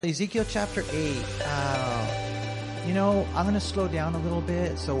Ezekiel chapter 8. I'm going to slow down a little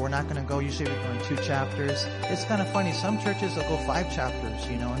bit, so we're not going to go, usually we're going 2 chapters. It's kind of funny, some churches will go 5 chapters,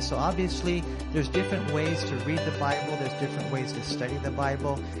 and so obviously there's different ways to read the Bible, there's different ways to study the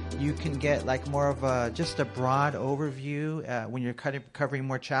Bible. You can get like more of just a broad overview when you're covering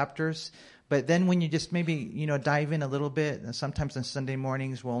more chapters. But then when you just maybe, dive in a little bit, and sometimes on Sunday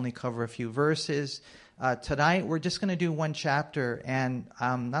mornings we'll only cover a few verses. Tonight we're just going to do 1 chapter, and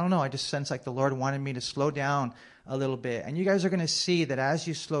I don't know, I just sense like the Lord wanted me to slow down a little bit. And you guys are going to see that as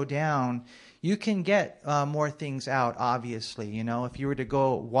you slow down, you can get more things out, obviously. If you were to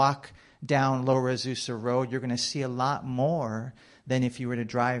go walk down Lower Azusa Road, you're going to see a lot more than if you were to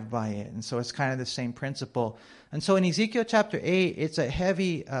drive by it. And so it's kind of the same principle. And so in Ezekiel chapter 8, it's a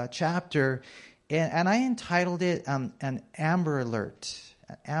heavy chapter, and I entitled it an Amber Alert.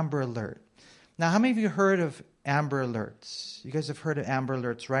 An Amber Alert. Now, how many of you heard of Amber Alerts? You guys have heard of Amber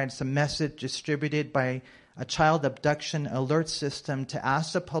Alerts, right? It's a message distributed by a child abduction alert system to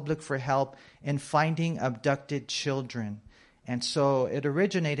ask the public for help in finding abducted children. And so it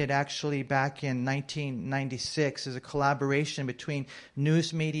originated actually back in 1996 as a collaboration between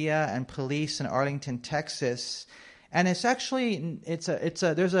news media and police in Arlington, Texas. And it's actually,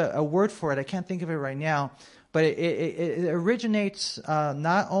 there's a word for it. I can't think of it right now. But it originates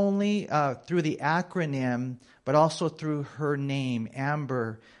not only through the acronym, but also through her name,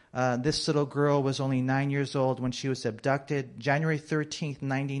 Amber. This little girl was only 9 years old when she was abducted, January 13th,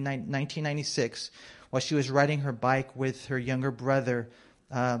 1996, while she was riding her bike with her younger brother.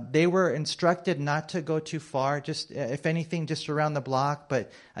 They were instructed not to go too far, just if anything, just around the block.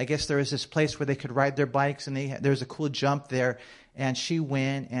 But I guess there was this place where they could ride their bikes, and there was a cool jump there. And she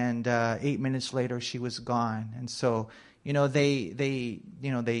went, and 8 minutes later she was gone. And so, they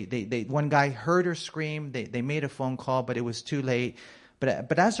one guy heard her scream. They made a phone call, but it was too late.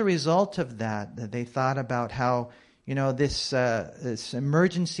 But as a result of that, they thought about how this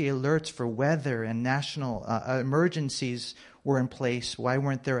emergency alerts for weather and national emergencies were in place. Why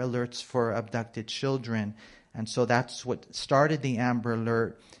weren't there alerts for abducted children? And so that's what started the Amber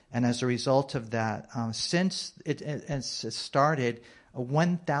Alert. And as a result of that, since it started,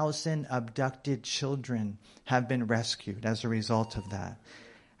 1,000 abducted children have been rescued as a result of that.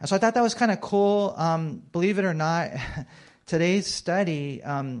 And so I thought that was kind of cool. Believe it or not, today's study,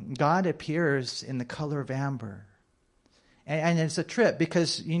 God appears in the color of amber. And it's a trip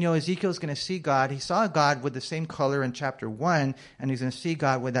because, Ezekiel's going to see God. He saw God with the same color in chapter 1, and he's going to see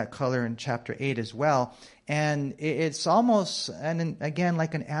God with that color in chapter 8 as well. And it's almost, and again,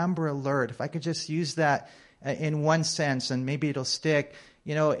 like an Amber Alert. If I could just use that in one sense, and maybe it'll stick.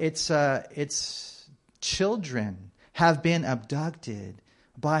 It's children have been abducted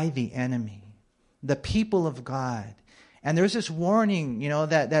by the enemy, the people of God. And there's this warning,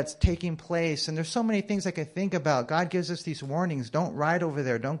 that's taking place. And there's so many things I could think about. God gives us these warnings. Don't ride over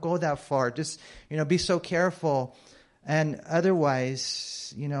there. Don't go that far. Just, be so careful. And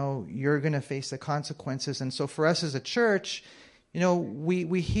otherwise, you're going to face the consequences. And so for us as a church,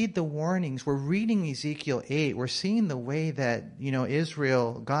 we heed the warnings. We're reading Ezekiel 8. We're seeing the way that,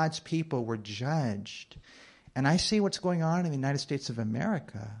 Israel, God's people, were judged. And I see what's going on in the United States of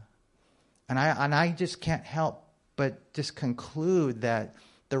America. And I just can't help but just conclude that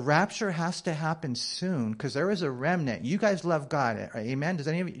the rapture has to happen soon because there is a remnant. You guys love God, right? Amen? Do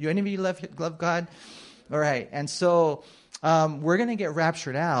any of you love God? All right. And so we're going to get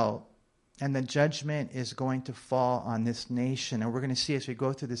raptured out, and the judgment is going to fall on this nation. And we're going to see as we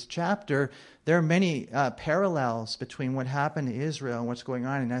go through this chapter, there are many parallels between what happened to Israel and what's going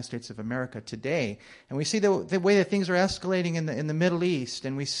on in the United States of America today. And we see the way that things are escalating in the Middle East,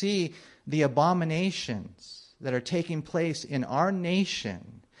 and we see the abominations that are taking place in our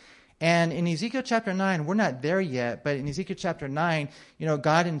nation. And in Ezekiel chapter 9, we're not there yet, but in Ezekiel chapter 9,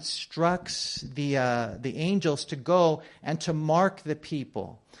 God instructs the angels to go and to mark the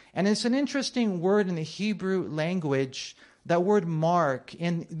people. And it's an interesting word in the Hebrew language. That word mark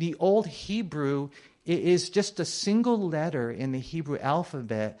in the old Hebrew is just a single letter in the Hebrew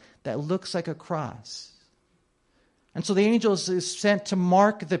alphabet that looks like a cross. And so the angels is sent to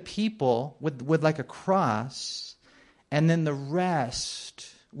mark the people with like a cross, and then the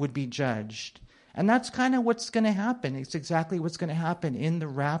rest would be judged. And that's kind of what's going to happen. It's exactly what's going to happen in the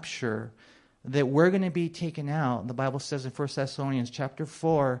rapture, that we're going to be taken out. The Bible says in 1 Thessalonians chapter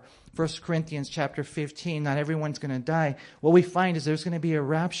 4, 1 Corinthians chapter 15, not everyone's going to die. What we find is there's going to be a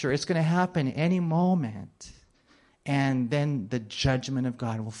rapture. It's going to happen any moment. And then the judgment of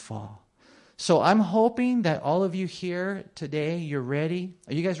God will fall. So I'm hoping that all of you here today, you're ready.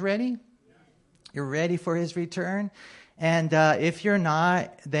 Are you guys ready? You're ready for his return? And if you're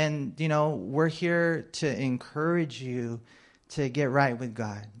not, then, we're here to encourage you to get right with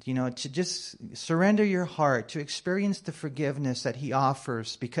God, to just surrender your heart, to experience the forgiveness that he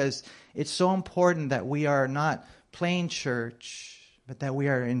offers, because it's so important that we are not playing church, but that we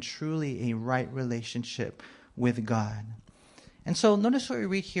are in truly a right relationship with God. And so notice what we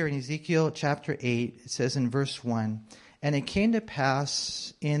read here in Ezekiel chapter 8. It says in verse 1, "And it came to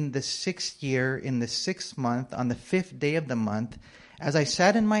pass in the 6th year, in the 6th month, on the 5th day of the month, as I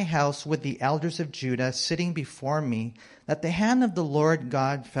sat in my house with the elders of Judah sitting before me, that the hand of the Lord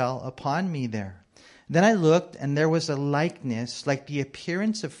God fell upon me there. Then I looked, and there was a likeness like the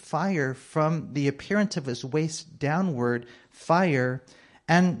appearance of fire from the appearance of his waist downward, fire,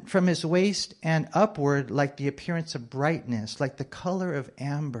 and from his waist and upward like the appearance of brightness, like the color of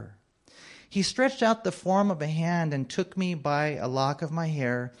amber. He stretched out the form of a hand and took me by a lock of my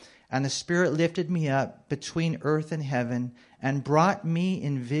hair, and the Spirit lifted me up between earth and heaven and brought me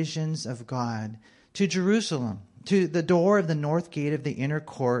in visions of God to Jerusalem, to the door of the north gate of the inner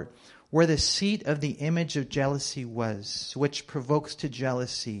court, where the seat of the image of jealousy was, which provokes to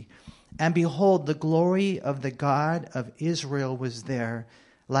jealousy. And behold, the glory of the God of Israel was there,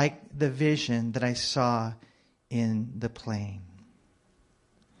 like the vision that I saw in the plain."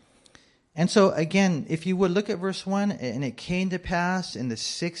 And so again, if you would look at verse 1, "And it came to pass in the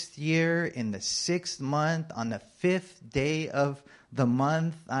 6th year, in the 6th month, on the 5th day of the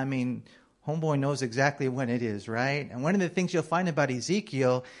month." I mean, homeboy knows exactly when it is, right? And one of the things you'll find about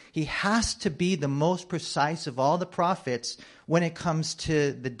Ezekiel, he has to be the most precise of all the prophets when it comes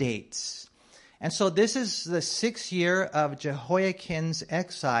to the dates. And so this is the 6th year of Jehoiakim's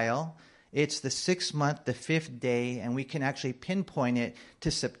exile. It's the 6th month, the 5th day, and we can actually pinpoint it to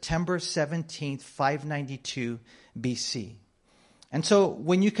September 17th, 592 BC. And so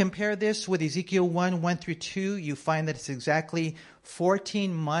when you compare this with Ezekiel 1 through 2, you find that it's exactly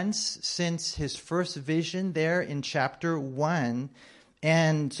 14 months since his first vision there in chapter 1.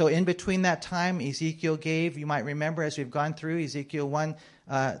 And so in between that time, Ezekiel gave, you might remember as we've gone through Ezekiel 1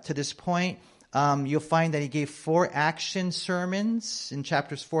 to this point, you'll find that he gave 4 action sermons in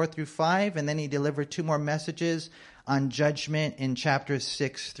chapters 4 through 5, and then he delivered 2 more messages on judgment in chapters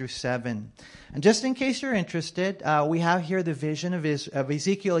 6 through 7. And just in case you're interested, we have here the vision of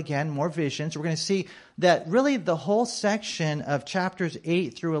Ezekiel again, more visions. We're going to see that really the whole section of chapters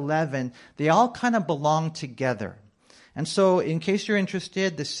 8 through 11, they all kind of belong together. And so in case you're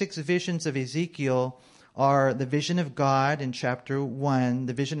interested, the 6 visions of Ezekiel are the vision of God in chapter 1,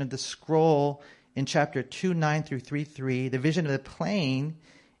 the vision of the scroll in chapter 2, 9 through 3, the vision of the plain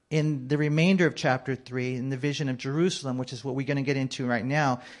in the remainder of chapter 3, and the vision of Jerusalem, which is what we're going to get into right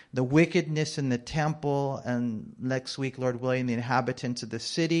now, the wickedness in the temple, and next week, Lord willing, the inhabitants of the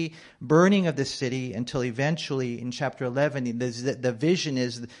city, burning of the city, until eventually in chapter 11, the vision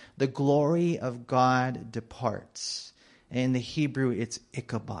is the glory of God departs. In the Hebrew, it's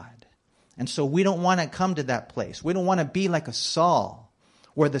Ichabod. And so we don't want to come to that place. We don't want to be like a Saul,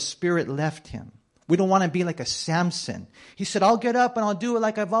 where the Spirit left him. We don't want to be like a Samson. He said, "I'll get up and I'll do it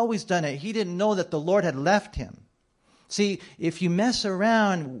like I've always done it." He didn't know that the Lord had left him. See, if you mess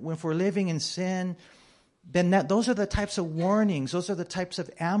around, if we're living in sin, then those are the types of warnings. Those are the types of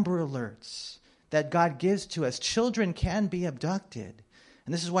amber alerts that God gives to us. Children can be abducted.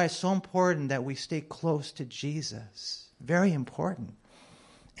 And this is why it's so important that we stay close to Jesus. Very important.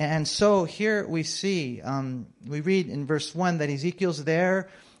 And so here we see, we read in verse 1 that Ezekiel's there.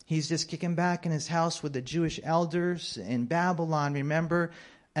 He's just kicking back in his house with the Jewish elders in Babylon, remember?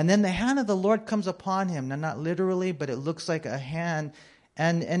 And then the hand of the Lord comes upon him. Now, not literally, but it looks like a hand.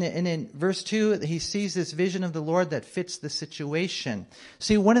 And in verse 2, he sees this vision of the Lord that fits the situation.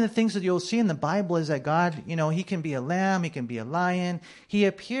 See, one of the things that you'll see in the Bible is that God, he can be a lamb, he can be a lion. He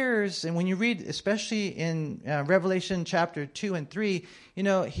appears, and when you read, especially in Revelation chapter 2 and 3,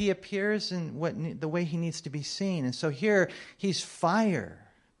 he appears in the way he needs to be seen. And so here, he's fire.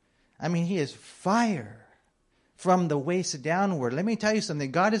 I mean, he is fire from the waist downward. Let me tell you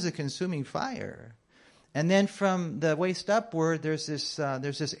something. God is a consuming fire. And then from the waist upward, there's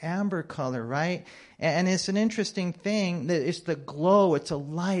this amber color, right? And it's an interesting thing. It's the glow. It's a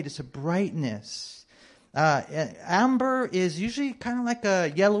light. It's a brightness. Amber is usually kind of like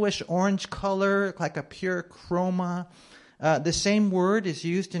a yellowish orange color, like a pure chroma. The same word is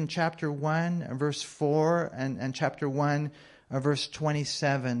used in chapter 1, verse 4, and chapter 1, verse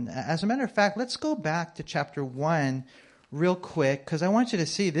 27. As a matter of fact, let's go back to chapter 1 real quick, because I want you to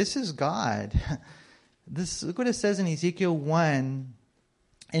see this is God. Look what it says in Ezekiel 1.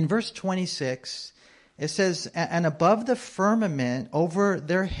 In verse 26, it says, "And above the firmament over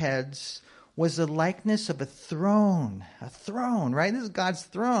their heads was the likeness of a throne, right? This is God's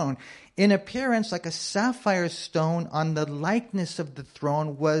throne. In appearance like a sapphire stone, on the likeness of the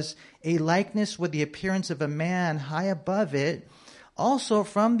throne was a likeness with the appearance of a man high above it. Also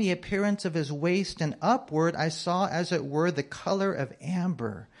from the appearance of his waist and upward, I saw as it were the color of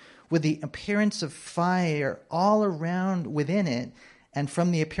amber, with the appearance of fire all around within it. And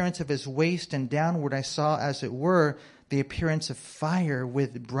from the appearance of his waist and downward, I saw as it were the appearance of fire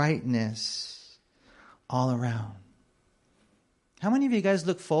with brightness all around. How many of you guys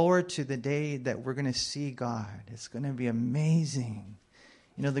look forward to the day that we're going to see God? It's going to be amazing.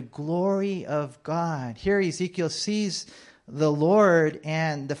 You know, the glory of God. Here Ezekiel sees the Lord,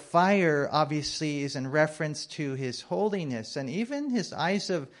 and the fire obviously is in reference to his holiness and even his eyes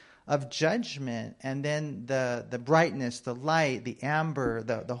of judgment, and then the brightness, the light, the amber,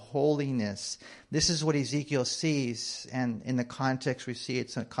 the holiness. This is what Ezekiel sees, and in the context we see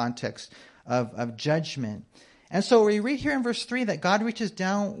it's a context of judgment. And so we read here in verse 3 that God reaches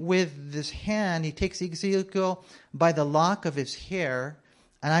down with this hand. He takes Ezekiel by the lock of his hair,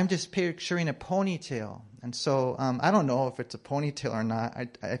 and I'm just picturing a ponytail. And so I don't know if it's a ponytail or not.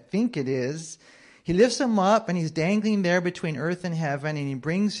 I think it is. He lifts him up, and he's dangling there between earth and heaven, and he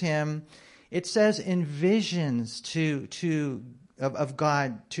brings him, it says, in visions of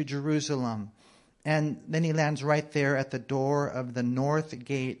God to Jerusalem. And then he lands right there at the door of the north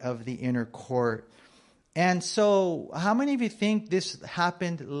gate of the inner court. And so how many of you think this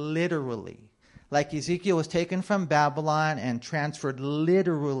happened literally? Like Ezekiel was taken from Babylon and transferred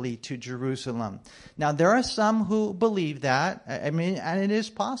literally to Jerusalem. Now, there are some who believe that. I mean, and it is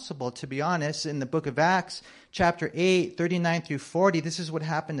possible, to be honest. In the book of Acts, chapter 8, 39 through 40, this is what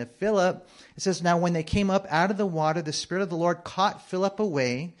happened to Philip. It says, now when they came up out of the water, the Spirit of the Lord caught Philip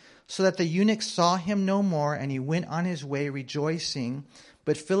away, so that the eunuch saw him no more, and he went on his way rejoicing.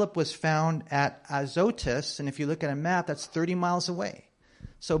 But Philip was found at Azotus, and if you look at a map, that's 30 miles away.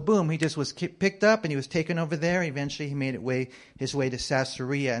 So boom, he just was picked up and he was taken over there. Eventually he made his way to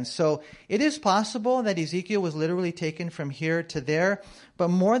Caesarea. And so it is possible that Ezekiel was literally taken from here to there, but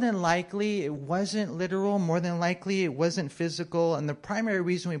more than likely it wasn't literal. More than likely it wasn't physical. And the primary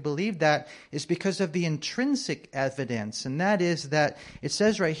reason we believe that is because of the intrinsic evidence. And that is that it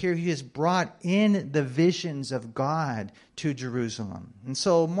says right here, he is brought in the visions of God to Jerusalem. And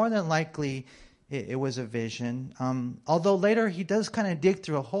so more than likely it was a vision. Although later he does kind of dig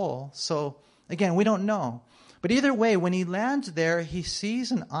through a hole. So again, we don't know. But either way, when he lands there, he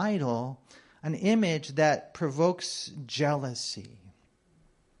sees an idol, an image that provokes jealousy.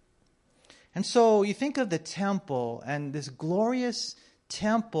 And so you think of the temple and this glorious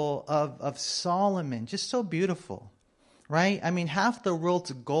temple of Solomon, just so beautiful, right? I mean, half the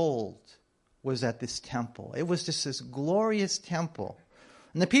world's gold was at this temple. It was just this glorious temple.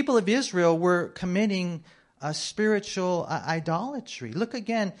 And the people of Israel were committing a spiritual idolatry. Look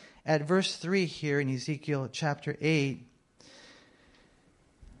again at verse 3 here in Ezekiel chapter 8.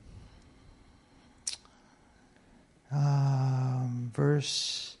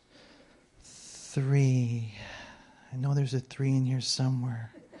 Verse 3. I know there's a 3 in here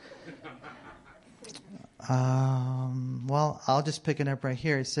somewhere. Well, I'll just pick it up right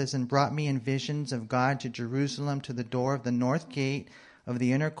here. It says, and brought me in visions of God to Jerusalem, to the door of the north gate of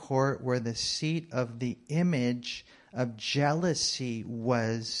the inner court, where the seat of the image of jealousy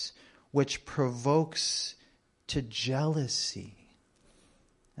was, which provokes to jealousy.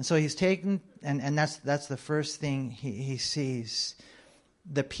 And so he's taken, and that's the first thing he sees.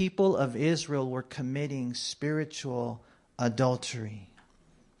 The people of Israel were committing spiritual adultery.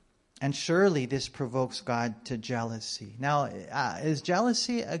 And surely this provokes God to jealousy. Now, is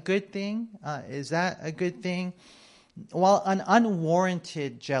jealousy a good thing? Is that a good thing? Well, an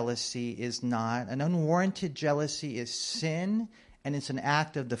unwarranted jealousy is not. An unwarranted jealousy is sin, and it's an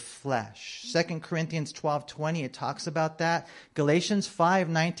act of the flesh. 2 Corinthians 12:20, it talks about that. Galatians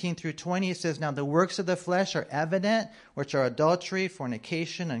 5:19 through 20, it says, now the works of the flesh are evident, which are adultery,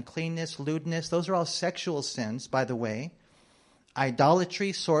 fornication, uncleanness, lewdness. Those are all sexual sins, by the way.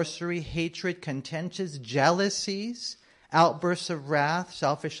 Idolatry, sorcery, hatred, contentions, jealousies, outbursts of wrath,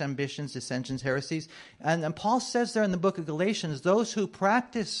 selfish ambitions, dissensions, heresies. And Paul says there in the book of Galatians, those who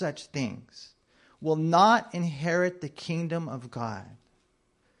practice such things will not inherit the kingdom of God.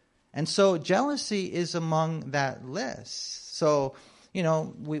 And so jealousy is among that list. So, you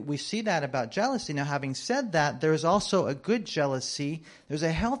know, we see that about jealousy. Now, having said that, there's also a good jealousy. There's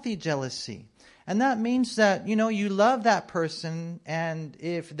a healthy jealousy. And that means that, you know, you love that person, and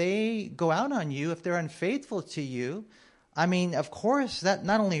if they go out on you, if they're unfaithful to you, I mean, of course, that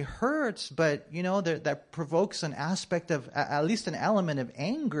not only hurts, but, that provokes an aspect of, at least an element of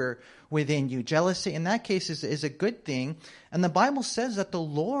anger within you. Jealousy, in that case, is a good thing. And the Bible says that the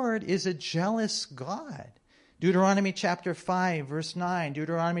Lord is a jealous God. Deuteronomy chapter 5, verse 9.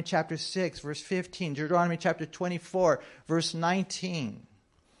 Deuteronomy chapter 6, verse 15. Deuteronomy chapter 24, verse 19.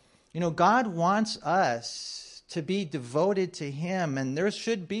 God wants us to be devoted to Him, and there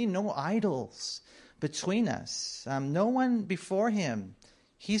should be no idols between us. No one before Him.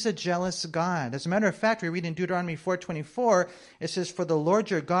 He's a jealous God. As a matter of fact, we read in Deuteronomy 4:24, it says, "For the Lord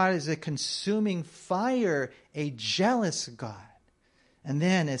your God is a consuming fire, a jealous God." And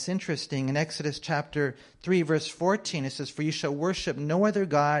then it's interesting, in Exodus chapter 3, verse 14, it says, "For you shall worship no other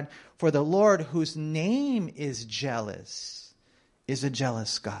God, for the Lord, whose name is jealous, is a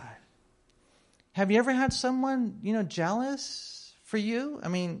jealous God." Have you ever had someone, jealous for you? I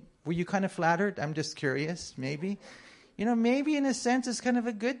mean, were you kind of flattered? I'm just curious, maybe. Maybe in a sense it's kind of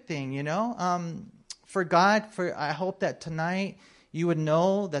a good thing, For God, I hope that tonight you would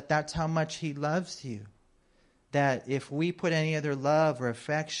know that that's how much He loves you. That if we put any other love or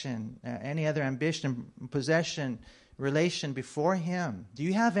affection, any other ambition, possession, relation before Him, do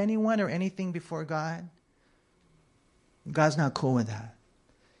you have anyone or anything before God? God's not cool with that.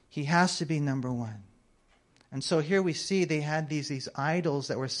 He has to be number one. And so here we see they had these idols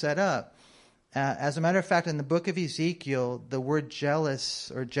that were set up. As a matter of fact, in the book of Ezekiel, the word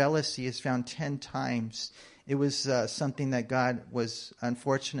jealous or jealousy is found 10 times. It was something that God was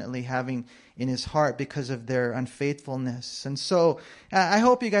unfortunately having in His heart because of their unfaithfulness. And so I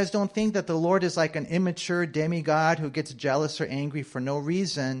hope you guys don't think that the Lord is like an immature demigod who gets jealous or angry for no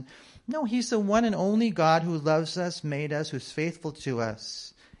reason. No, He's the one and only God who loves us, made us, who's faithful to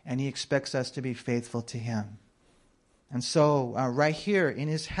us. And He expects us to be faithful to Him. And so right here in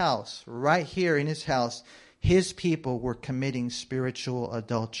His house, His people were committing spiritual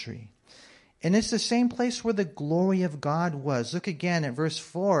adultery. And it's the same place where the glory of God was. Look again at verse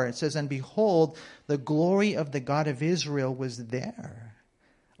 4. It says, "And behold, the glory of the God of Israel was there,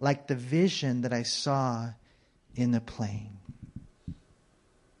 like the vision that I saw in the plain."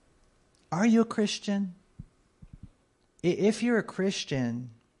 Are you a Christian? If you're a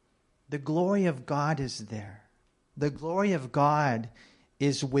Christian, the glory of God is there. The glory of God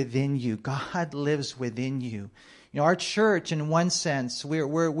is within you. God lives within you. Our church, in one sense, we're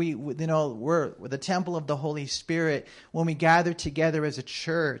the temple of the Holy Spirit. When we gather together as a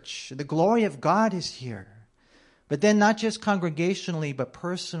church, the glory of God is here. But then not just congregationally, but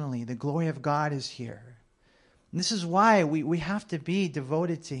personally, the glory of God is here. And this is why we have to be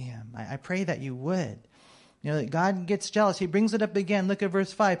devoted to Him. I pray that you would. God gets jealous. He brings it up again. Look at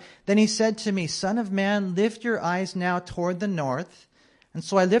verse 5. "Then He said to me, Son of man, lift your eyes now toward the north. And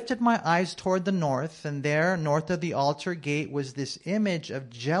so I lifted my eyes toward the north, and there, north of the altar gate, was this image of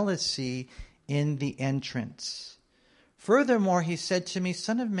jealousy in the entrance. Furthermore, He said to me,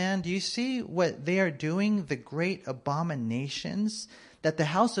 Son of man, do you see what they are doing, the great abominations that the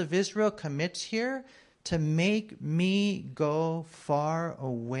house of Israel commits here, to make me go far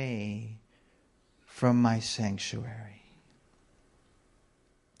away from my sanctuary?"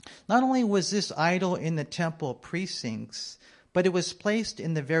 Not only was this idol in the temple precincts, but it was placed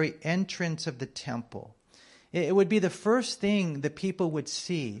in the very entrance of the temple. It would be the first thing the people would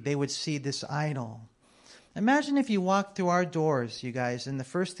see. They would see this idol. Imagine if you walked through our doors, you guys, and the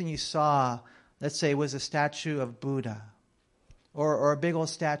first thing you saw, let's say, was a statue of Buddha. Or a big old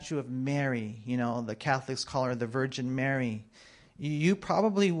statue of Mary. The Catholics call her the Virgin Mary. You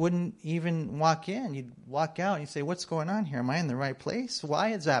probably wouldn't even walk in. You'd walk out and you'd say, "What's going on here? Am I in the right place?" Why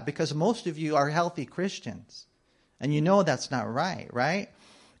is that? Because most of you are healthy Christians. And you know that's not right?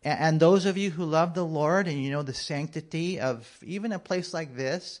 And those of you who love the Lord and you know the sanctity of even a place like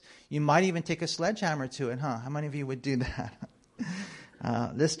this, you might even take a sledgehammer to it, huh? How many of you would do that?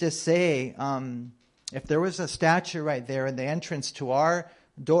 Let's just say, if there was a statue right there in the entrance to our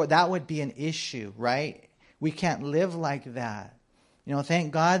door, that would be an issue, right? We can't live like that.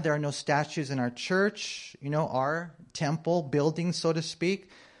 Thank God there are no statues in our church, our temple building, so to speak.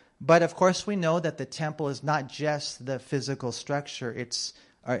 But of course we know that the temple is not just the physical structure. It's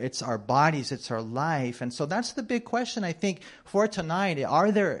our bodies, it's our life. And so that's the big question, I think, for tonight.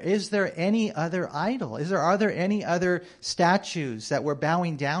 Is there any other idol? Are there any other statues that we're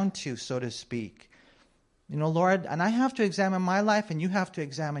bowing down to, so to speak? Lord, and I have to examine my life and you have to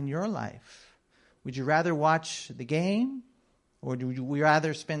examine your life. Would you rather watch the game? Or do we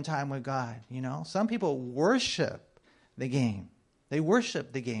rather spend time with God? Some people worship the game. They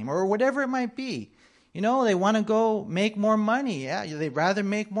worship the game or whatever it might be. They want to go make more money. Yeah, they'd rather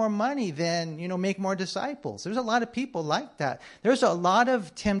make more money than, make more disciples. There's a lot of people like that. There's a lot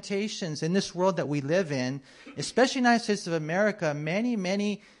of temptations in this world that we live in, especially in the United States of America.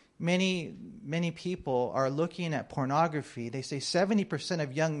 Many people are looking at pornography. They say 70%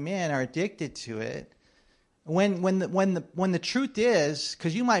 of young men are addicted to it. When the truth is,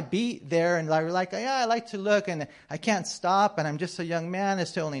 because you might be there and you're like, yeah, I like to look and I can't stop and I'm just a young man,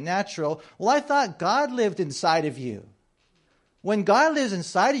 it's only natural. Well, I thought God lived inside of you. When God lives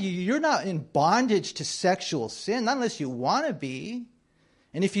inside of you, you're not in bondage to sexual sin, not unless you want to be.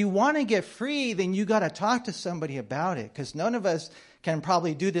 And if you want to get free, then you got to talk to somebody about it, because none of us can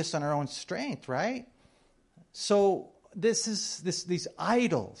probably do this on our own strength, right? So these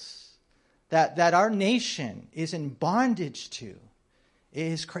idols that our nation is in bondage to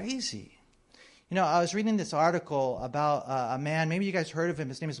is crazy. I was reading this article about a man, maybe you guys heard of him.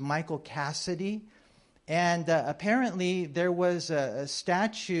 His name is Michael Cassidy. And apparently there was a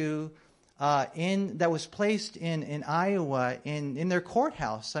statue that was placed in Iowa in their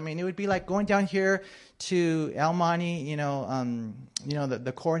courthouse. I mean, it would be like going down here to El Monte,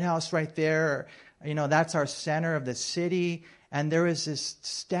 the courthouse right there. That's our center of the city. And there was this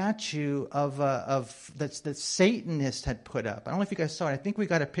statue of that Satanist had put up. I don't know if you guys saw it. I think we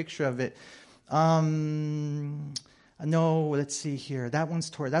got a picture of it. No, let's see here.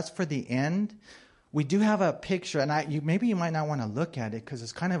 That's for the end. We do have a picture, and maybe you might not want to look at it because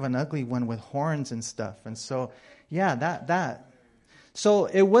it's kind of an ugly one with horns and stuff. And so, yeah, that. So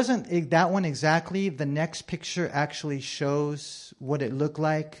it wasn't that one exactly. The next picture actually shows what it looked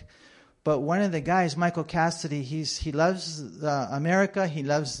like. But one of the guys, Michael Cassidy, he loves America, he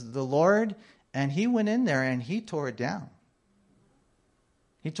loves the Lord, and he went in there and he tore it down.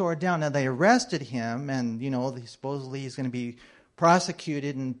 He tore it down. Now they arrested him, and supposedly he's going to be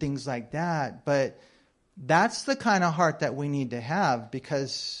prosecuted and things like that. But that's the kind of heart that we need to have,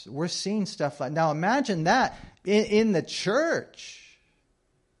 because we're seeing stuff like, now imagine that in the church.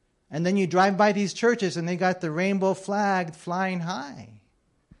 And then you drive by these churches and they got the rainbow flag flying high.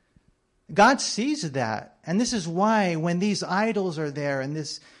 God sees that. And this is why when these idols are there and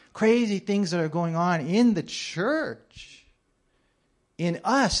this crazy things that are going on in the church, in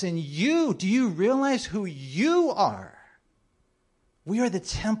us, in you, do you realize who you are? We are the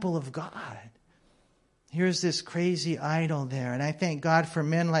temple of God. Here's this crazy idol there. And I thank God for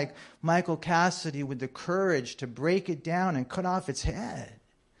men like Michael Cassidy with the courage to break it down and cut off its head.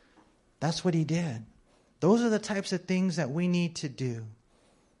 That's what he did. Those are the types of things that we need to do.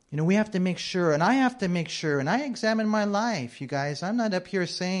 We have to make sure, and I have to make sure, and I examine my life, you guys. I'm not up here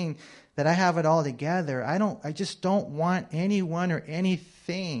saying that I have it all together. I just don't want anyone or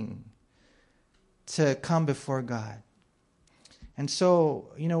anything to come before God. And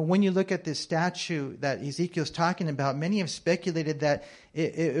so, when you look at this statue that Ezekiel's talking about, many have speculated that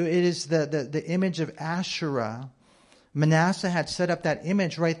it is the image of Asherah. Manasseh had set up that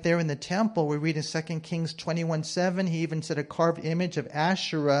image right there in the temple. We read in 2 Kings 21:7. He even set a carved image of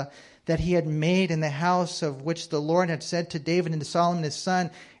Asherah that he had made in the house of which the Lord had said to David and to Solomon his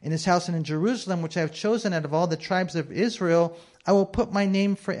son, in his house and in Jerusalem, which I have chosen out of all the tribes of Israel, I will put my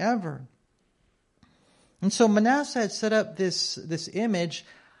name forever. And so Manasseh had set up this image.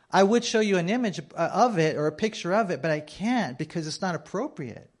 I would show you an image of it or a picture of it, but I can't because it's not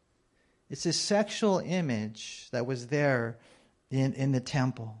appropriate. It's a sexual image that was there in the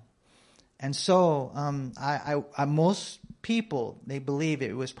temple. And so most people, they believe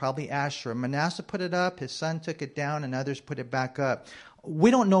it was probably Asherah. Manasseh put it up, his son took it down, and others put it back up.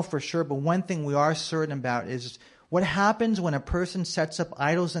 We don't know for sure, but one thing we are certain about is what happens when a person sets up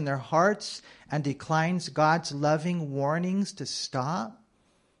idols in their hearts and declines God's loving warnings to stop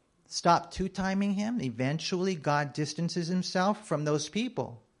two-timing him. Eventually, God distances himself from those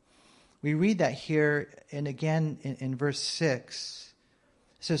people. We read that here, and again in verse 6.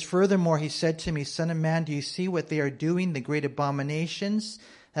 It says, furthermore, he said to me, Son of man, do you see what they are doing, the great abominations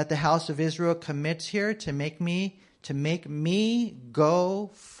that the house of Israel commits here to make me go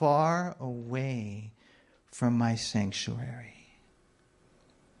far away from my sanctuary?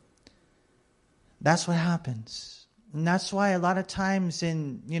 That's what happens. And that's why a lot of times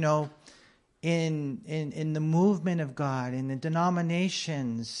in the movement of God, in the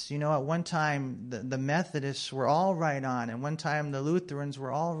denominations, at one time the Methodists were all right on, and one time the Lutherans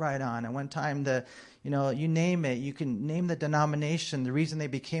were all right on, and one time you name it, you can name the denomination. The reason they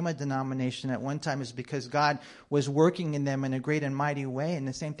became a denomination at one time is because God was working in them in a great and mighty way, and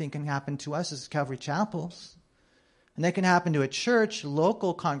the same thing can happen to us as Calvary Chapels. And that can happen to a church,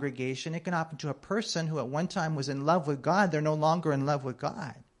 local congregation. It can happen to a person who at one time was in love with God. They're no longer in love with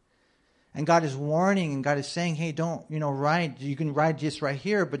God. And God is warning, and God is saying, hey, don't, ride. You can ride just right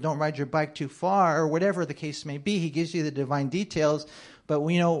here, but don't ride your bike too far, or whatever the case may be. He gives you the divine details. But,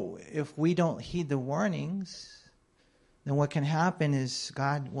 if we don't heed the warnings, then what can happen is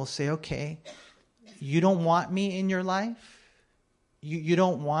God will say, okay, you don't want me in your life? You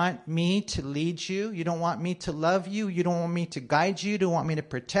don't want me to lead you? You don't want me to love you? You don't want me to guide you? You don't want me to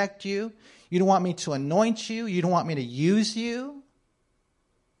protect you? You don't want me to anoint you? You don't want me to use you?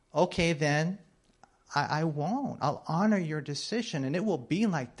 Okay, then I won't. I'll honor your decision, and it will be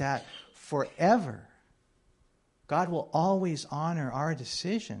like that forever. God will always honor our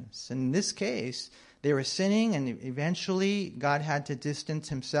decisions. In this case, they were sinning, and eventually God had to distance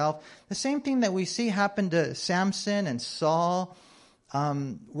himself. The same thing that we see happened to Samson and Saul.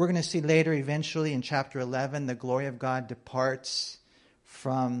 We're going to see later, eventually, in chapter 11, the glory of God departs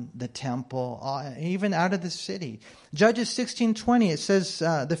from the temple, even out of the city. Judges 16:20, it says,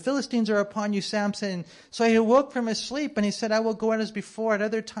 the Philistines are upon you, Samson. So he awoke from his sleep, and he said, I will go out as before at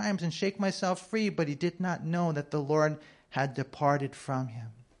other times and shake myself free. But he did not know that the Lord had departed from him.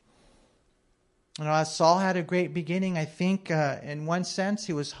 Saul had a great beginning. I think in one sense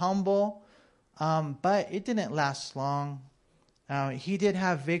he was humble, but it didn't last long. He did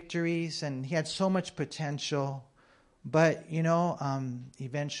have victories, and he had so much potential. But,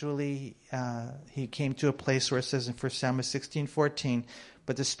 eventually he came to a place where it says in 1 Samuel 16:14,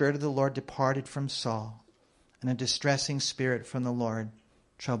 but the Spirit of the Lord departed from Saul, and a distressing spirit from the Lord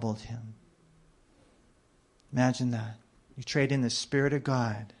troubled him. Imagine that. You trade in the Spirit of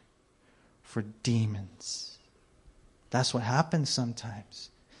God for demons. That's what happens sometimes.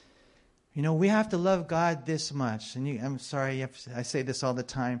 We have to love God this much. And I'm sorry, I say this all the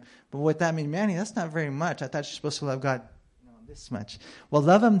time. But what that means, Manny, that's not very much. I thought you're supposed to love God this much. Well,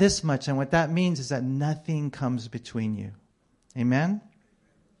 love him this much. And what that means is that nothing comes between you. Amen?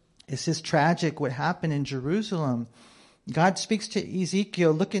 It's just tragic what happened in Jerusalem. God speaks to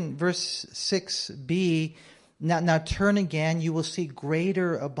Ezekiel. Look in verse 6b. Now turn again. You will see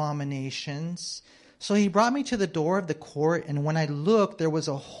greater abominations. So he brought me to the door of the court, and when I looked, there was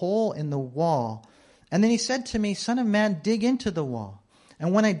a hole in the wall. And then he said to me, Son of man, dig into the wall.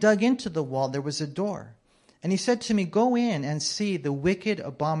 And when I dug into the wall, there was a door. And he said to me, Go in and see the wicked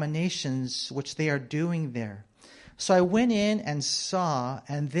abominations which they are doing there. So I went in and saw,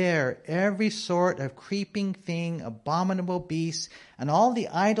 and there every sort of creeping thing, abominable beasts, and all the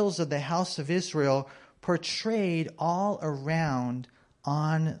idols of the house of Israel portrayed all around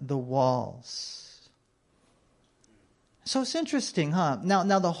on the walls. So it's interesting, huh?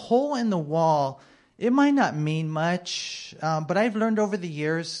 Now the hole in the wall, it might not mean much, but I've learned over the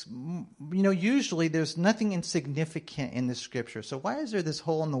years, usually there's nothing insignificant in the scripture. So why is there this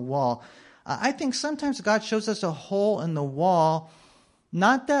hole in the wall? I think sometimes God shows us a hole in the wall.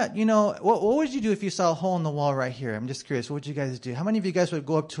 Not that, what would you do if you saw a hole in the wall right here? I'm just curious. What would you guys do? How many of you guys would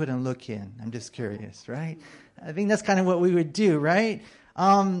go up to it and look in? I'm just curious, right? I think that's kind of what we would do, right?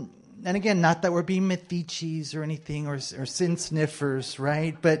 And again, not that we're being methiches or anything or sin sniffers,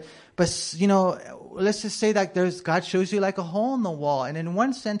 right? But let's just say that God shows you like a hole in the wall. And in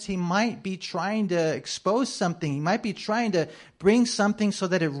one sense, he might be trying to expose something. He might be trying to bring something so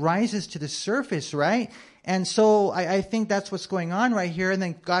that it rises to the surface, right? And so I think that's what's going on right here. And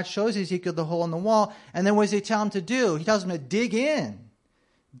then God shows Ezekiel the hole in the wall. And then what does he tell him to do? He tells him to dig in.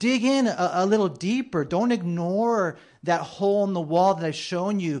 Dig in a little deeper. Don't ignore that hole in the wall that I've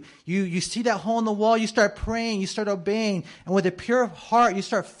shown you. You see that hole in the wall, you start praying, you start obeying. And with a pure heart, you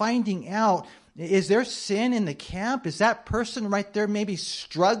start finding out, is there sin in the camp? Is that person right there maybe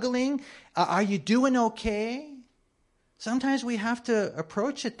struggling? Are you doing okay? Sometimes we have to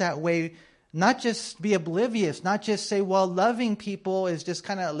approach it that way. Not just be oblivious, not just say, well, loving people is just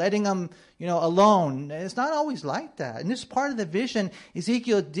kind of letting them, alone. It's not always like that. And this is part of the vision.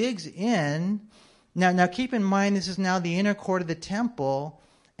 Ezekiel digs in. Now keep in mind, this is now the inner court of the temple.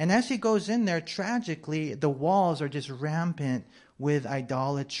 And as he goes in there, tragically, the walls are just rampant with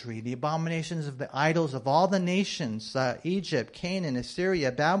idolatry. The abominations of the idols of all the nations, Egypt, Canaan,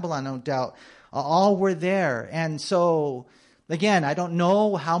 Assyria, Babylon, no doubt, all were there. And so, again, I don't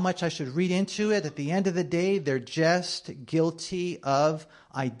know how much I should read into it. At the end of the day, they're just guilty of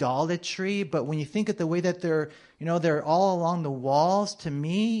idolatry. But when you think of the way that they're all along the walls, to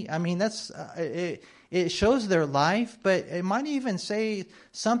me, I mean, that's it shows their life, but it might even say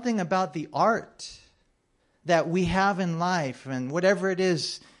something about the art that we have in life and whatever it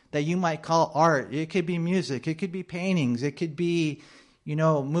is that you might call art. It could be music, it could be paintings, it could be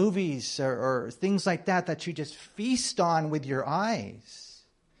movies or things like that you just feast on with your eyes.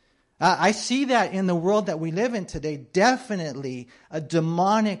 I see that in the world that we live in today, definitely a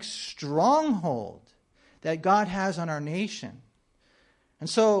demonic stronghold that God has on our nation. And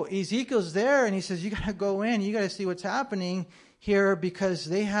so Ezekiel's there and he says, you got to go in, you got to see what's happening here, because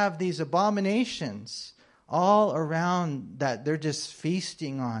they have these abominations all around that they're just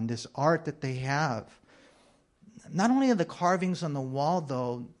feasting on, this art that they have. Not only are the carvings on the wall,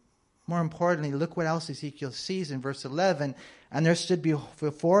 though, more importantly, look what else Ezekiel sees in verse 11. And there stood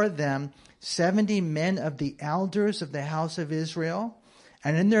before them 70 men of the elders of the house of Israel,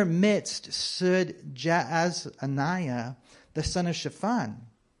 and in their midst stood Jaazaniah, the son of Shaphan.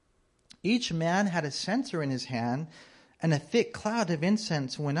 Each man had a censer in his hand, and a thick cloud of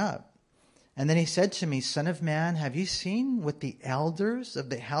incense went up. And then he said to me, Son of man, have you seen what the elders of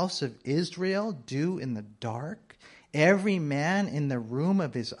the house of Israel do in the dark, every man in the room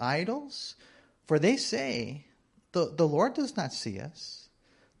of his idols? For they say, the Lord does not see us.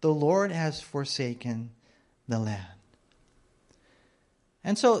 The Lord has forsaken the land.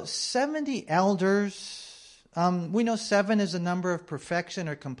 And so 70 elders, we know 7 is a number of perfection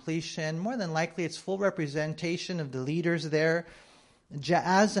or completion. More than likely, it's full representation of the leaders there.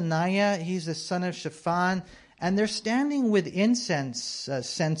 Jaazaniah, he's the son of Shaphan, and they're standing with incense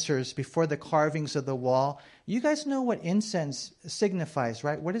censers before the carvings of the wall. You guys know what incense signifies,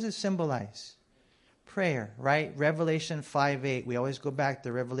 right? What does it symbolize? Prayer, right? Revelation 5:8. We always go back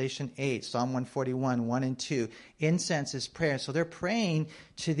to Revelation 8, Psalm 141, 1 and 2. Incense is prayer. So they're praying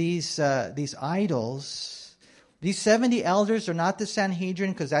to these idols. These 70 elders are not the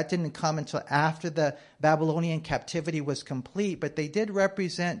Sanhedrin, because that didn't come until after the Babylonian captivity was complete, but they did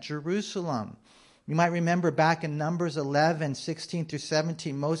represent Jerusalem. You might remember back in Numbers 11, 16 through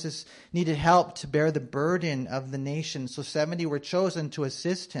 17, Moses needed help to bear the burden of the nation. So 70 were chosen to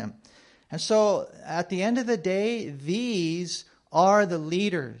assist him. And so at the end of the day, these are the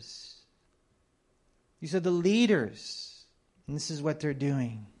leaders. These are the leaders. And this is what they're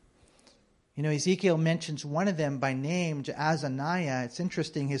doing. You know, Ezekiel mentions one of them by name, Jaazaniah. It's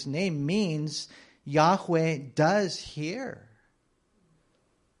interesting. His name means Yahweh does hear.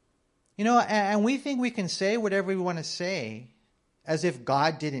 You know, and we think we can say whatever we want to say as if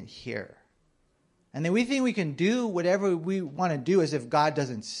God didn't hear. And then we think we can do whatever we want to do as if God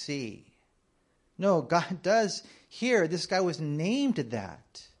doesn't see. No, God does hear. This guy was named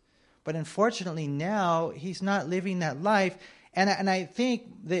that. But unfortunately now he's not living that life. And I think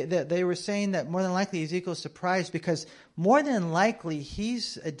they were saying that more than likely Ezekiel's surprised, because more than likely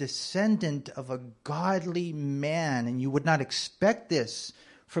he's a descendant of a godly man. And you would not expect this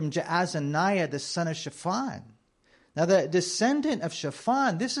from Jaazaniah, the son of Shaphan. Now, the descendant of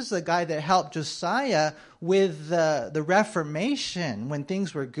Shaphan, this is the guy that helped Josiah with the Reformation when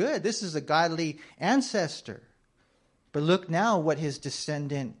things were good. This is a godly ancestor. But look now what his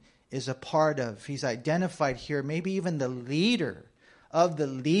descendant is a part of. He's identified here, maybe even the leader of the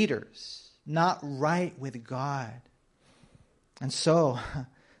leaders, not right with God. And so,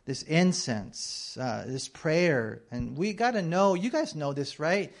 this incense, this prayer, and we got to know, you guys know this,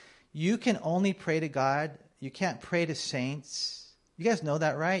 right? You can only pray to God. You can't pray to saints. You guys know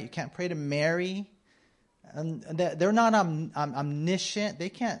that, right? You can't pray to Mary. And they're not omniscient. They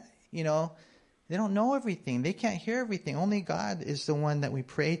can't, they don't know everything. They can't hear everything. Only God is the one that we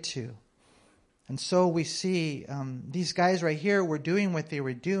pray to. And so we see these guys right here were doing what they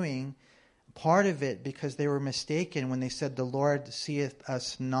were doing, part of it because they were mistaken when they said, the Lord seeth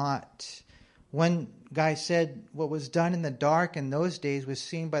us not. One guy said what was done in the dark in those days was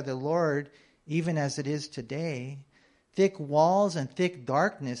seen by the Lord, even as it is today. Thick walls and thick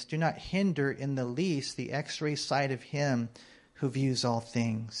darkness do not hinder in the least the X-ray sight of him who views all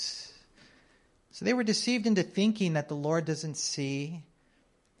things. So they were deceived into thinking that the Lord doesn't see,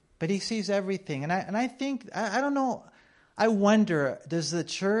 but he sees everything. And I think, I don't know, I wonder, does the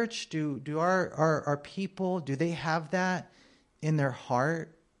church, do our people, do they have that in their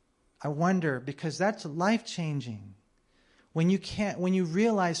heart? I wonder, because that's life-changing. When you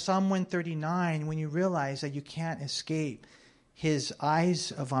realize Psalm 139, when you realize that you can't escape his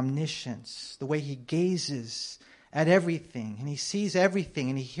eyes of omniscience, the way he gazes at everything, and he sees everything,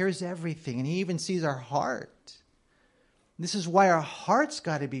 and he hears everything, and he even sees our heart. This is why our heart's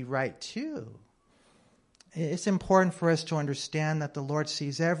got to be right too. It's important for us to understand that the Lord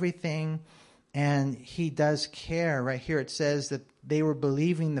sees everything, and he does care. Right here it says that they were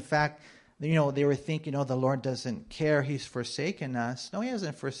believing the fact, they were thinking, the Lord doesn't care, he's forsaken us. No, he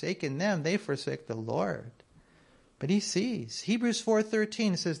hasn't forsaken them. They forsake the Lord. But he sees. Hebrews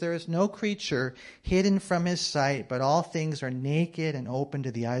 4:13 says, there is no creature hidden from his sight, but all things are naked and open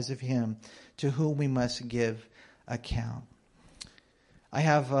to the eyes of him to whom we must give account. I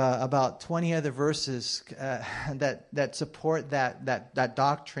have about 20 other verses that support that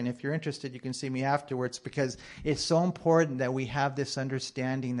doctrine. If you're interested, you can see me afterwards, because it's so important that we have this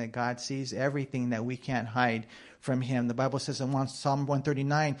understanding that God sees everything, that we can't hide from Him. The Bible says in Psalm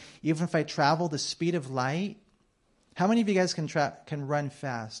 139, even if I travel the speed of light, how many of you guys can run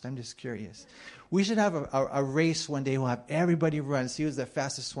fast? I'm just curious. We should have a race one day. We'll have everybody run. See who's the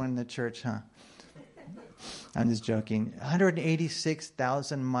fastest one in the church, huh? I'm just joking.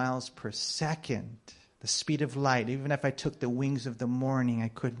 186,000 miles per second, the speed of light. Even if I took the wings of the morning, I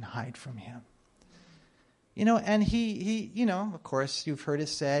couldn't hide from Him. And he of course, you've heard it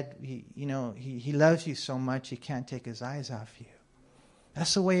said, he loves you so much, He can't take His eyes off you.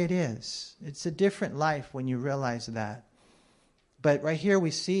 That's the way it is. It's a different life when you realize that. But right here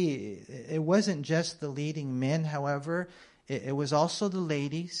we see it wasn't just the leading men, however, it was also the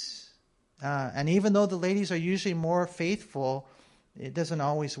ladies. And even though the ladies are usually more faithful, it doesn't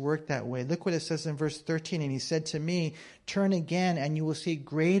always work that way. Look what it says in verse 13. And He said to me, turn again, and you will see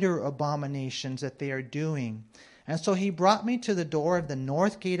greater abominations that they are doing. And so He brought me to the door of the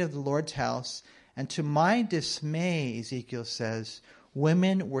north gate of the Lord's house. And to my dismay, Ezekiel says,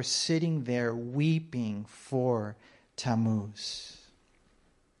 women were sitting there weeping for Tammuz.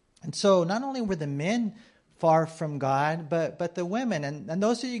 And so not only were the men far from God, but the women. And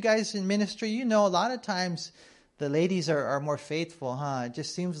those of you guys in ministry, a lot of times the ladies are more faithful, huh? It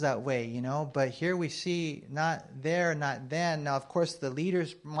just seems that way, But here we see not there, not then. Now, of course, the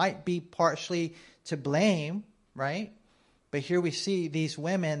leaders might be partially to blame, right? But here we see these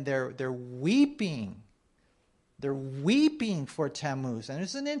women, they're weeping. They're weeping for Tammuz. And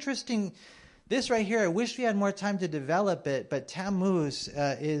it's an interesting, this right here, I wish we had more time to develop it, but Tammuz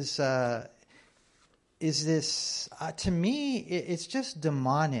is this, to me, it's just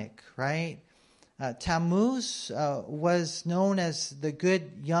demonic, right? Tammuz was known as the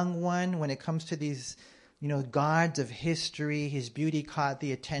good young one when it comes to these, gods of history. His beauty caught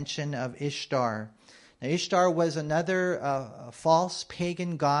the attention of Ishtar. Now, Ishtar was another false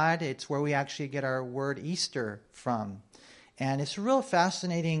pagan god. It's where we actually get our word Easter from. And it's a real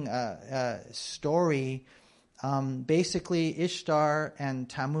fascinating story. Basically, Ishtar and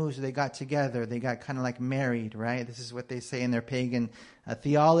Tammuz, they got together. They got kind of like married, right? This is what they say in their pagan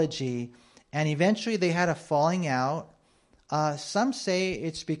theology. And eventually they had a falling out. Some say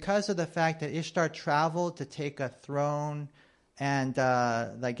it's because of the fact that Ishtar traveled to take a throne. And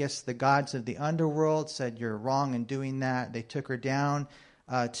I guess the gods of the underworld said, you're wrong in doing that. They took her down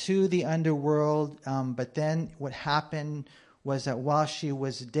to the underworld. But then what happened was that while she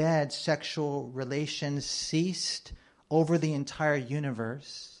was dead, sexual relations ceased over the entire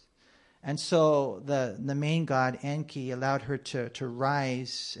universe. And so the main god, Enki, allowed her to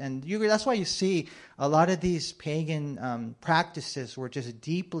rise. And that's why you see a lot of these pagan practices were just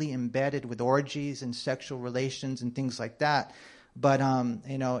deeply embedded with orgies and sexual relations and things like that. But,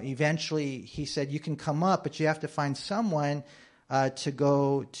 eventually he said, you can come up, but you have to find someone to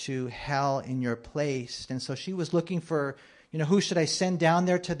go to hell in your place. And so she was looking for, who should I send down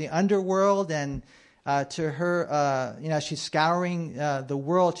there to the underworld? And to her, she's scouring the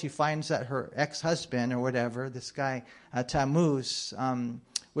world. She finds that her ex-husband or whatever, this guy, Tammuz,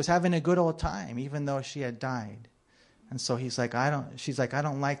 was having a good old time, even though she had died. And so she's like, I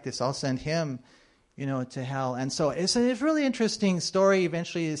don't like this. I'll send him, to hell. And so it's a really interesting story.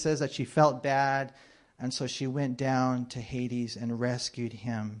 Eventually it says that she felt bad. And so she went down to Hades and rescued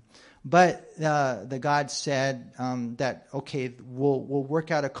him. But the God said that, okay, we'll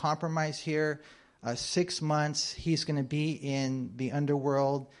work out a compromise here. 6 months he's going to be in the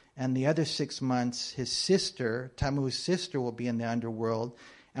underworld, and the other 6 months his sister, Tammuz's sister, will be in the underworld.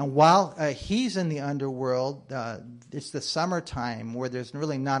 And while he's in the underworld, it's the summertime where there's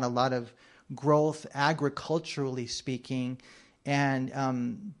really not a lot of growth, agriculturally speaking.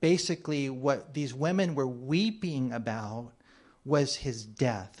 And basically what these women were weeping about was his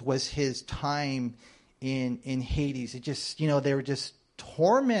death, was his time in Hades. It just, they were just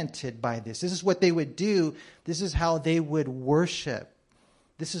tormented by this. This is what they would do. This is how they would worship.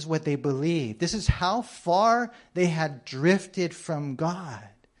 This is what they believed. This is how far they had drifted from God.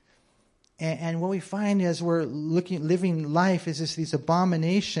 And what we find as we're living life is just these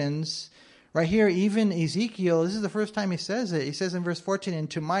abominations. Right here, even Ezekiel, this is the first time he says it. He says in verse 14, and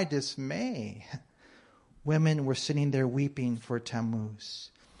to my dismay, women were sitting there weeping for Tammuz.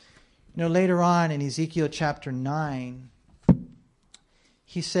 Later on in Ezekiel chapter 9,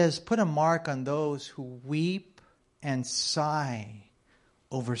 he says, put a mark on those who weep and sigh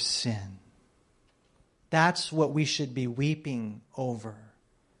over sin. That's what we should be weeping over.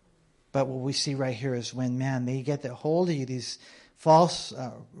 But what we see right here is when, they get the hold of you, these false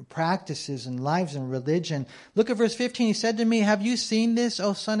practices and lives and religion. Look at verse 15. He said to me, have you seen this,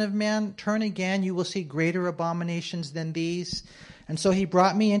 O son of man? Turn again, you will see greater abominations than these. And so he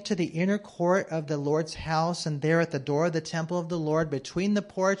brought me into the inner court of the Lord's house, and there at the door of the temple of the Lord, between the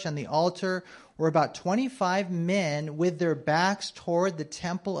porch and the altar, were about 25 men with their backs toward the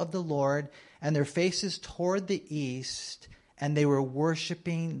temple of the Lord and their faces toward the east, and they were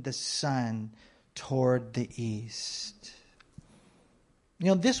worshiping the sun toward the east.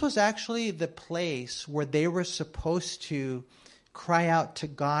 This was actually the place where they were supposed to cry out to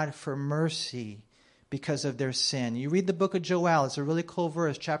God for mercy because of their sin. You read the book of Joel. It's a really cool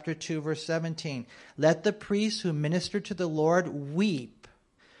verse, chapter 2, verse 17. Let the priests who minister to the Lord weep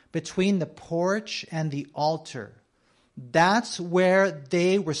between the porch and the altar. That's where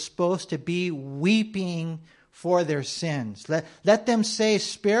they were supposed to be weeping for their sins. Let them say,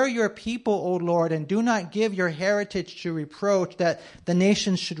 spare your people, O Lord, and do not give your heritage to reproach, that the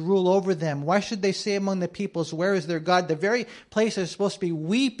nations should rule over them. Why should they say among the peoples, where is their God? The very place they're supposed to be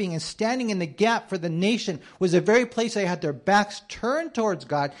weeping and standing in the gap for the nation was the very place they had their backs turned towards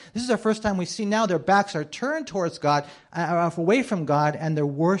God. This is the first time we see now their backs are turned towards God, away from God, and they're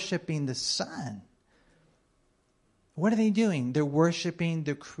worshiping the sun. What are they doing? They're worshiping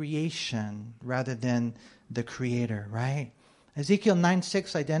the creation rather than the Creator, right? Ezekiel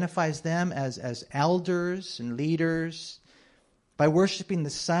 9:6 identifies them as elders and leaders. By worshiping the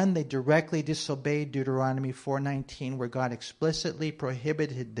sun, they directly disobeyed Deuteronomy 4:19, where God explicitly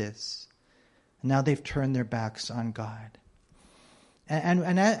prohibited this. And now they've turned their backs on God.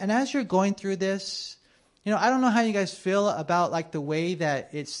 And as you're going through this, I don't know how you guys feel about like the way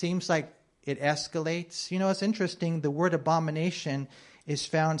that it seems like it escalates. It's interesting. The word abomination is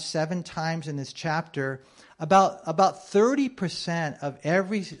found 7 times in this chapter. About 30%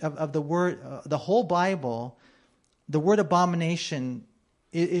 of the word, the whole Bible, the word abomination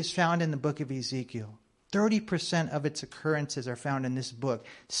is found in the book of Ezekiel. 30% of its occurrences are found in this book,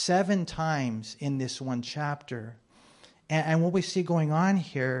 7 times in this one chapter. And what we see going on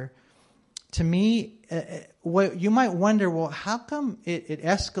here, to me, what you might wonder, well, how come it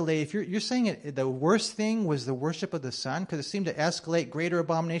escalated? If you're saying the worst thing was the worship of the sun, because it seemed to escalate greater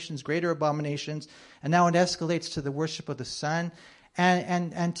abominations, and now it escalates to the worship of the sun.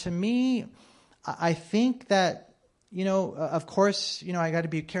 And to me, I think that, of course, I got to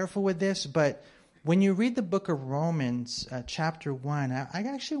be careful with this, but when you read the book of Romans, chapter 1, I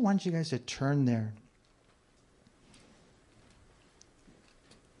actually want you guys to turn there.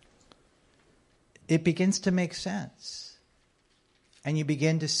 It begins to make sense. And you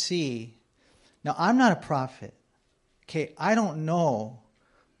begin to see. Now, I'm not a prophet. Okay, I don't know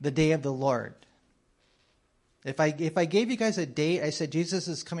the day of the Lord. If I gave you guys a date, I said Jesus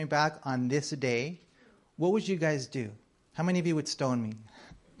is coming back on this day, what would you guys do? How many of you would stone me?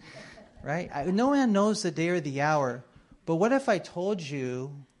 Right? No man knows the day or the hour. But what if I told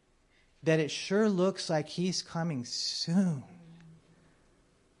you that it sure looks like he's coming soon?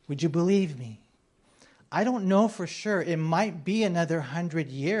 Would you believe me? I don't know for sure. It might be another 100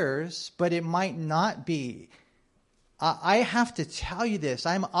 years, but it might not be. I have to tell you this.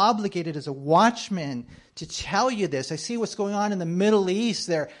 I'm obligated as a watchman to tell you this. I see what's going on in the Middle East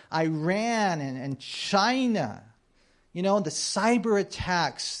there, Iran and China. The cyber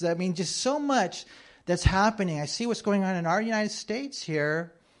attacks. Just so much that's happening. I see what's going on in our United States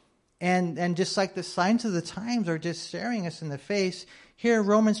here. And just like the signs of the times are just staring us in the face. Here,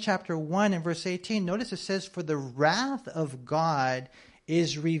 Romans chapter 1 and verse 18, notice it says, for the wrath of God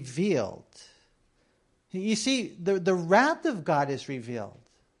is revealed. You see, the wrath of God is revealed.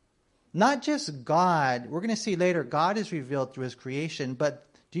 Not just God. We're going to see later, God is revealed through his creation. But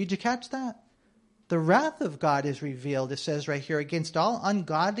did you catch that? The wrath of God is revealed, it says right here, against all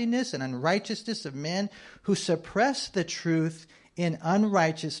ungodliness and unrighteousness of men who suppress the truth in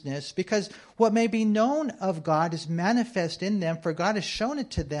unrighteousness, because what may be known of God is manifest in them, for God has shown it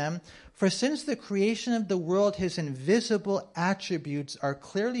to them. For since the creation of the world, his invisible attributes are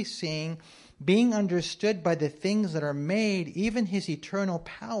clearly seen, being understood by the things that are made, even his eternal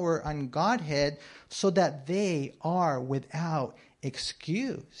power and Godhead, so that they are without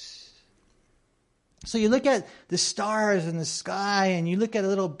excuse. So you look at the stars in the sky, and you look at a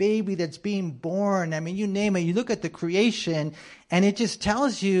little baby that's being born. You name it. You look at the creation, and it just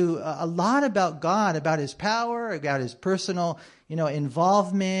tells you a lot about God, about his power, about his personal,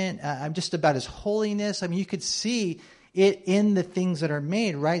 involvement, just about his holiness. You could see it in the things that are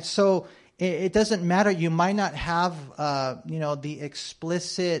made, right? So it doesn't matter. You might not have, the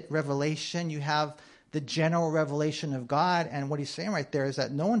explicit revelation. You have the general revelation of God. And what he's saying right there is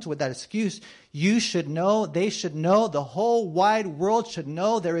that no one's without excuse. You should know, they should know, the whole wide world should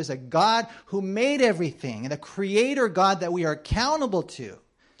know there is a God who made everything, and a creator God that we are accountable to.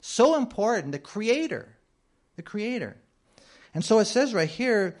 So important, the creator. The creator. And so it says right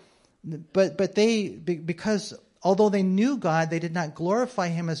here, but they, because although they knew God, they did not glorify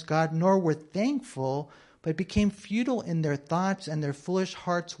him as God, nor were thankful, but became futile in their thoughts, and their foolish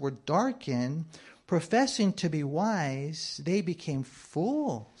hearts were darkened. Professing to be wise, they became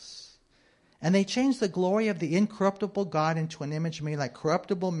fools. And they changed the glory of the incorruptible God into an image made like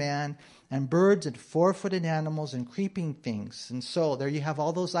corruptible man, and birds and four-footed animals and creeping things. And so there you have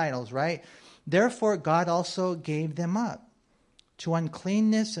all those idols, right? Therefore God also gave them up to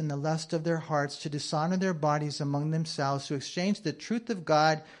uncleanness and the lust of their hearts, to dishonor their bodies among themselves, to exchange the truth of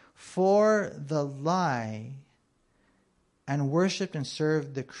God for the lie, and worshiped and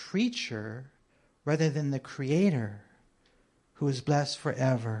served the creature rather than the Creator, who is blessed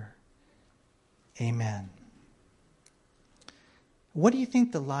forever. Amen. What do you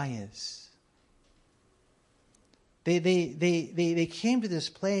think the lie is? They came to this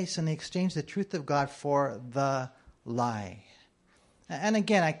place and they exchanged the truth of God for the lie. And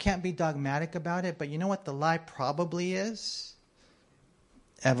again, I can't be dogmatic about it, but you know what the lie probably is?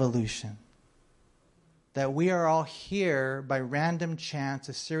 Evolution. That we are all here by random chance,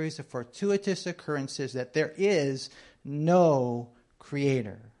 a series of fortuitous occurrences, that there is no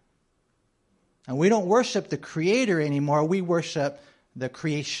creator. And we don't worship the creator anymore, we worship the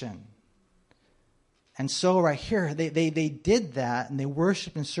creation. And so right here, they did that, and they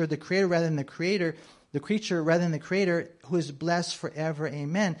worshiped and served the creator rather than the creator, the creature rather than the creator, who is blessed forever.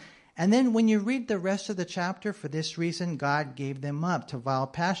 Amen. And then when you read the rest of the chapter, for this reason God gave them up to vile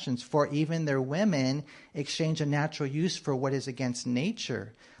passions, for even their women exchange a natural use for what is against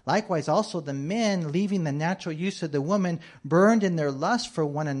nature. Likewise also the men, leaving the natural use of the woman, burned in their lust for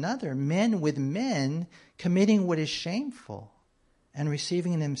one another, men with men, committing what is shameful, and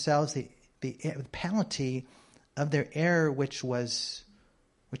receiving in themselves the penalty of their error which was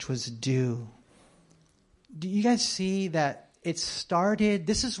due. Do you guys see that it started?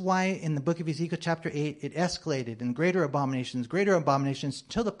 This is why in the book of Ezekiel chapter 8, it escalated in greater abominations,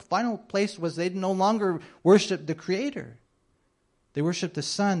 until the final place was they no longer worshiped the Creator. They worshiped the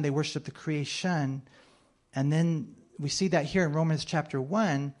Son, they worshiped the creation. And then we see that here in Romans chapter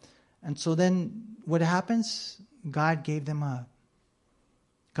 1. And so then what happens? God gave them up.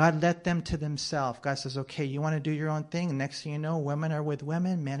 God led them to themselves. God says, okay, you want to do your own thing? And next thing you know, women are with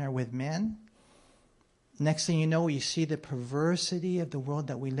women, men are with men. Next thing you know, you see the perversity of the world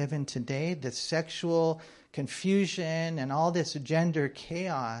that we live in today, the sexual confusion and all this gender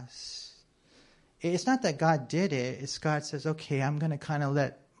chaos. It's not that God did it. It's God says, okay, I'm going to kind of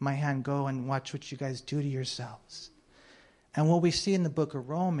let my hand go and watch what you guys do to yourselves. And what we see in the book of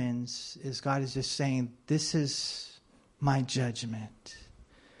Romans is God is just saying, this is my judgment.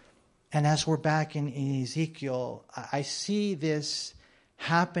 And as we're back in Ezekiel, I see this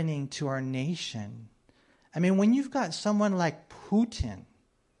happening to our nation. I mean, when you've got someone like Putin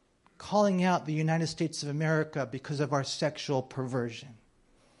calling out the United States of America because of our sexual perversion.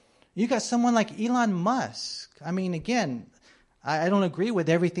 You got someone like Elon Musk. I mean, again, I don't agree with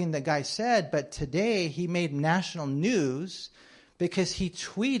everything the guy said, but today he made national news because he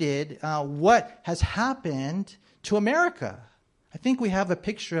tweeted what has happened to America. I think we have a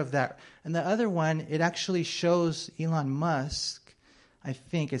picture of that. And the other one, it actually shows Elon Musk. I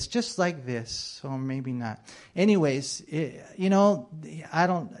think it's just like this, or maybe not. Anyways, I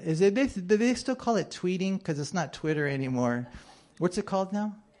don't. Do they still call it tweeting? Because it's not Twitter anymore. What's it called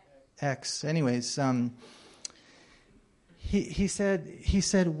now? X. Anyways, he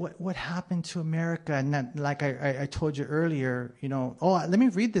said what happened to America? And that, like I told you earlier, let me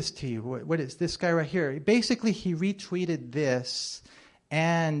read this to you. What is this guy right here? Basically, he retweeted this.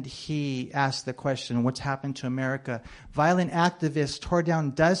 And he asked the question, what's happened to America? Violent activists tore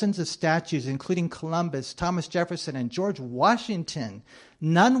down dozens of statues, including Columbus, Thomas Jefferson, and George Washington.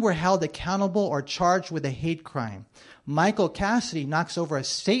 None were held accountable or charged with a hate crime. Michael Cassidy knocks over a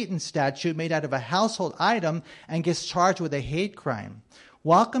Satan statue made out of a household item and gets charged with a hate crime.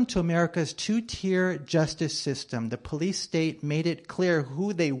 Welcome to America's two-tier justice system. The police state made it clear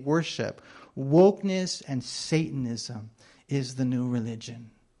who they worship. Wokeness and Satanism is the new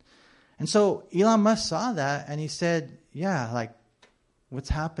religion. And so Elon Musk saw that and he said, yeah, like what's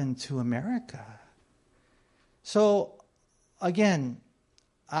happened to America? So again,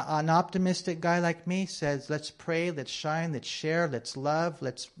 an optimistic guy like me says, let's pray, let's shine, let's share, let's love,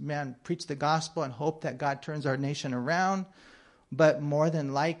 let's preach the gospel and hope that God turns our nation around. But more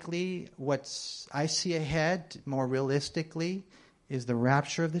than likely, what I see ahead, more realistically, is the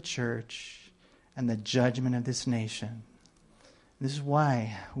rapture of the church and the judgment of this nation. This is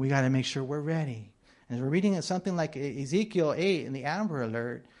why we got to make sure we're ready. As we're reading something like Ezekiel 8 in the Amber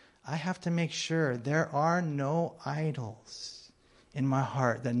Alert, I have to make sure there are no idols in my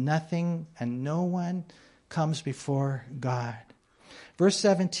heart, that nothing and no one comes before God. Verse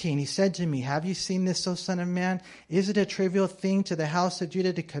 17, he said to me, have you seen this, O son of man? Is it a trivial thing to the house of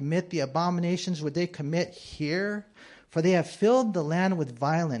Judah to commit the abominations would they commit here? For they have filled the land with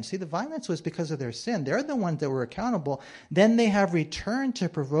violence. See, the violence was because of their sin. They're the ones that were accountable. Then they have returned to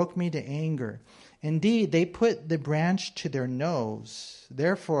provoke me to anger. Indeed, they put the branch to their nose.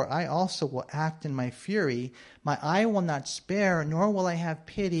 Therefore, I also will act in my fury. My eye will not spare, nor will I have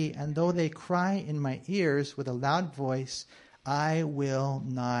pity. And though they cry in my ears with a loud voice, I will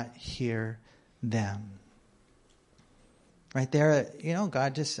not hear them. Right there,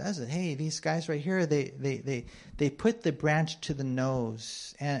 God just says it. Hey, these guys right here, they put the branch to the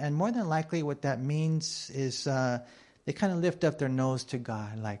nose. And more than likely what that means is they kind of lift up their nose to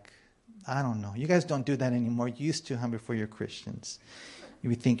God. Like, I don't know. You guys don't do that anymore. You used to, before you're Christians. You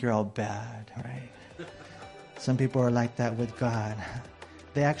would think you're all bad, right? Some people are like that with God.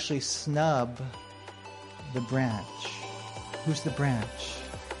 They actually snub the branch. Who's the branch?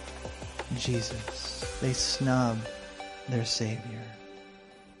 Jesus. They snub their Savior.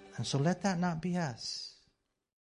 And so let that not be us.